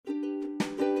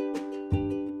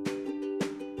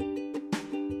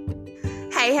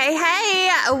Hey,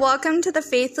 welcome to the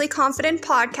Faithfully Confident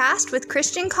podcast with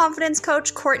Christian confidence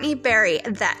coach Courtney Berry.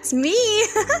 That's me.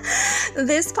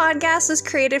 This podcast was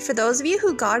created for those of you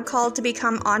who God called to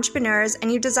become entrepreneurs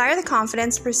and you desire the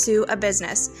confidence to pursue a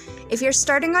business. If you're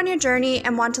starting on your journey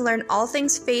and want to learn all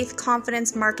things faith,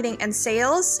 confidence, marketing, and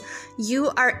sales,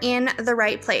 you are in the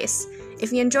right place.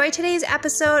 If you enjoyed today's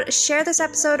episode, share this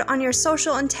episode on your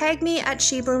social and tag me at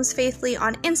SheBloomsFaithfully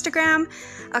on Instagram.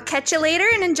 I'll catch you later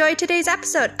and enjoy today's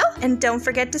episode. Oh, and don't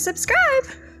forget to subscribe.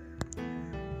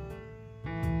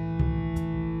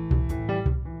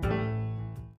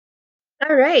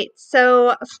 All right,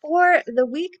 so for the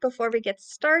week before we get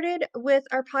started with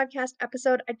our podcast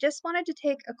episode, I just wanted to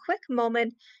take a quick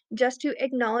moment just to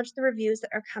acknowledge the reviews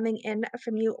that are coming in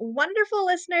from you wonderful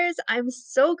listeners. I'm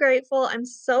so grateful. I'm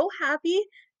so happy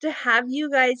to have you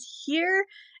guys here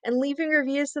and leaving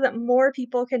reviews so that more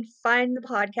people can find the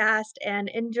podcast and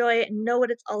enjoy it and know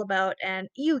what it's all about, and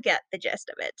you get the gist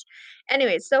of it.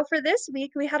 Anyway, so for this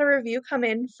week, we had a review come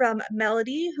in from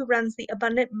Melody, who runs the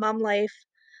Abundant Mom Life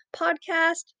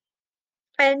podcast,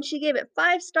 and she gave it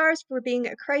 5 stars for being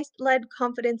a Christ-led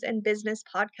confidence and business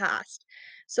podcast.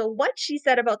 So what she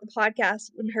said about the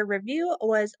podcast in her review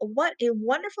was, what a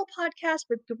wonderful podcast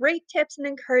with great tips and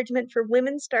encouragement for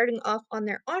women starting off on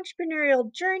their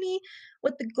entrepreneurial journey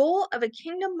with the goal of a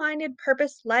kingdom-minded,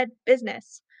 purpose-led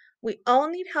business. We all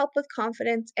need help with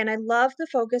confidence, and I love the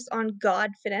focus on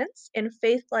Godfidence in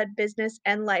faith-led business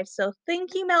and life. So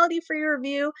thank you, Melody, for your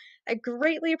review. I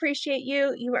greatly appreciate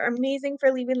you. You are amazing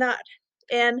for leaving that.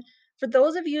 And for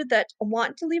those of you that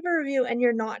want to leave a review and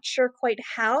you're not sure quite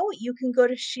how, you can go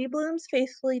to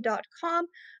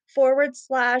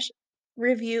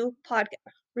shebloomsfaithfully.com/review podcast.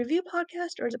 Review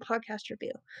podcast, or is it podcast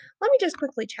review? Let me just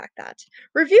quickly check that.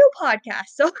 Review podcast.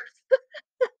 So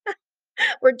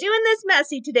we're doing this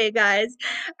messy today, guys.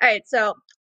 All right, so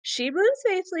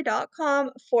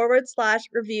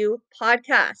shebloomsfaithfully.com/review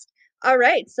podcast. All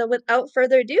right, so without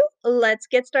further ado, let's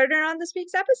get started on this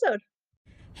week's episode.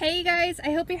 Hey you guys,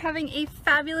 I hope you're having a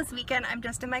fabulous weekend. I'm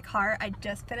just in my car. I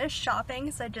just finished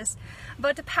shopping, so I'm just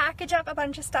about to package up a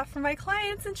bunch of stuff for my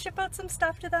clients and ship out some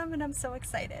stuff to them, and I'm so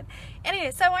excited.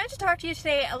 Anyway, so I wanted to talk to you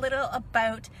today a little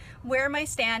about where my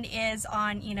stand is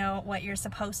on, what you're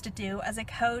supposed to do as a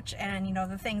coach and,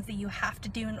 the things that you have to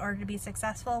do in order to be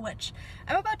successful, which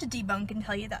I'm about to debunk and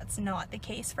tell you that's not the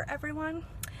case for everyone.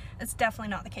 It's definitely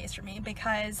not the case for me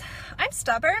because I'm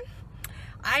stubborn.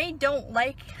 I don't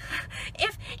like,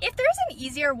 if there's an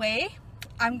easier way,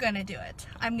 I'm gonna do it.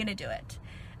 I mean,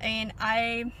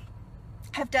 I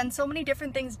have done so many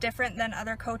different things different than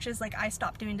other coaches. Like, I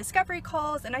stopped doing discovery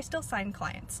calls and I still sign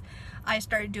clients. I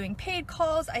started doing paid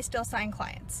calls, I still sign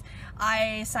clients.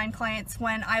 I signed clients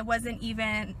when I didn't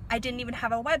even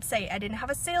have a website, I didn't have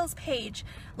a sales page.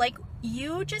 Like,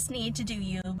 you just need to do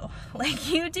you.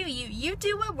 Like, you do you. You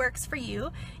do what works for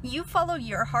you. You follow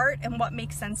your heart and what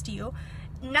makes sense to you.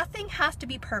 Nothing has to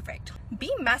be perfect.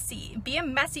 Be messy. Be a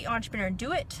messy entrepreneur.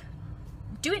 Do it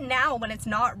now when it's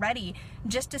not ready.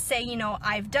 Just to say,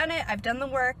 I've done it. I've done the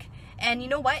work. And you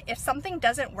know what? If something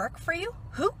doesn't work for you,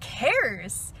 who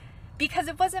cares? Because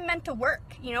it wasn't meant to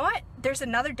work. You know what? There's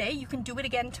another day. You can do it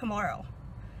again tomorrow.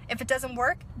 If it doesn't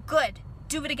work, good.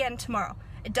 Do it again tomorrow.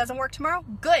 It doesn't work tomorrow,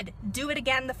 good. Do it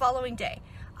again the following day.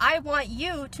 I want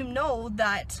you to know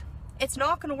that it's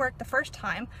not going to work the first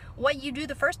time. What you do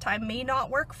the first time may not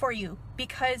work for you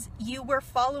because you were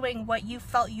following what you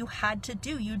felt you had to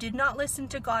do. You did not listen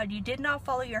to God. You did not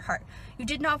follow your heart. You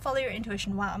did not follow your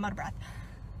intuition. Wow, I'm out of breath.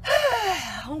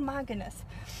 Oh my goodness.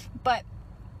 But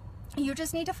you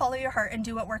just need to follow your heart and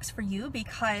do what works for you,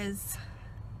 because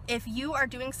if you are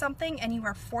doing something and you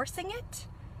are forcing it,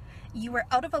 you are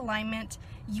out of alignment.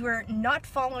 You are not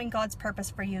following God's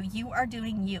purpose for you. You are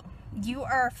doing you. You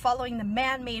are following the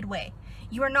man-made way.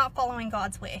 You are not following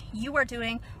God's way. You are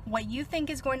doing what you think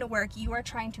is going to work. You are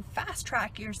trying to fast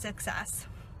track your success.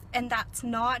 And that's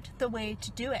not the way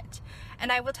to do it. And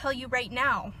I will tell you right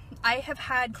now, I have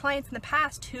had clients in the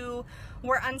past who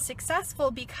were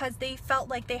unsuccessful because they felt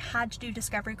like they had to do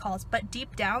discovery calls, but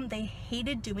deep down they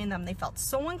hated doing them. They felt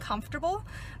so uncomfortable.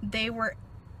 They were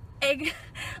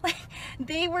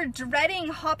they were dreading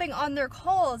hopping on their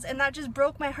calls, and that just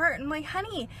broke my heart. I'm like,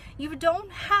 honey, you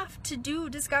don't have to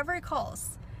do discovery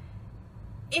calls.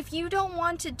 If you don't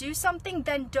want to do something,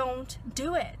 then don't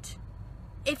do it.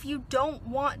 If you don't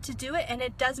want to do it and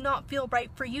it does not feel right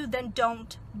for you, then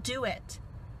don't do it.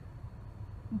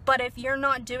 But if you're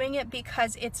not doing it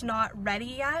because it's not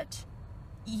ready yet,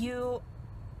 you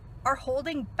are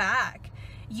holding back.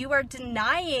 You are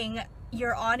denying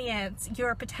your audience,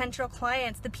 your potential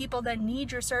clients, the people that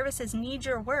need your services, need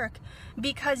your work,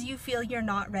 because you feel you're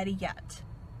not ready yet.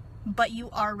 but you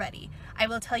are ready. I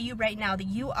will tell you right now that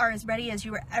you are as ready as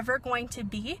you are ever going to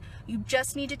be. You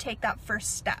just need to take that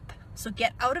first step. So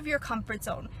get out of your comfort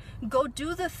zone. Go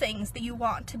do the things that you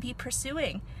want to be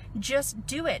pursuing. Just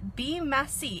do it. Be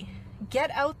messy.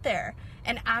 Get out there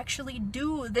and actually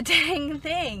do the dang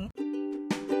thing.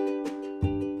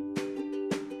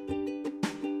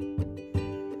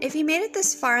 If you made it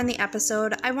this far in the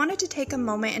episode, I wanted to take a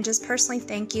moment and just personally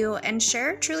thank you and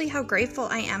share truly how grateful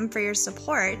I am for your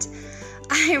support.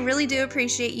 I really do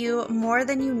appreciate you more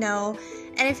than you know.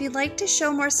 And if you'd like to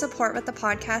show more support with the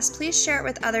podcast, please share it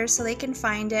with others so they can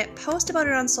find it, post about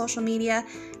it on social media,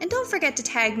 and don't forget to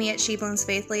tag me at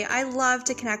SheBlooms I love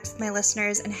to connect with my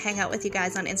listeners and hang out with you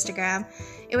guys on Instagram.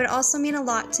 It would also mean a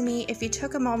lot to me if you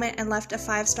took a moment and left a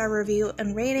 5-star review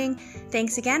and rating.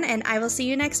 Thanks again, and I will see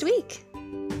you next week.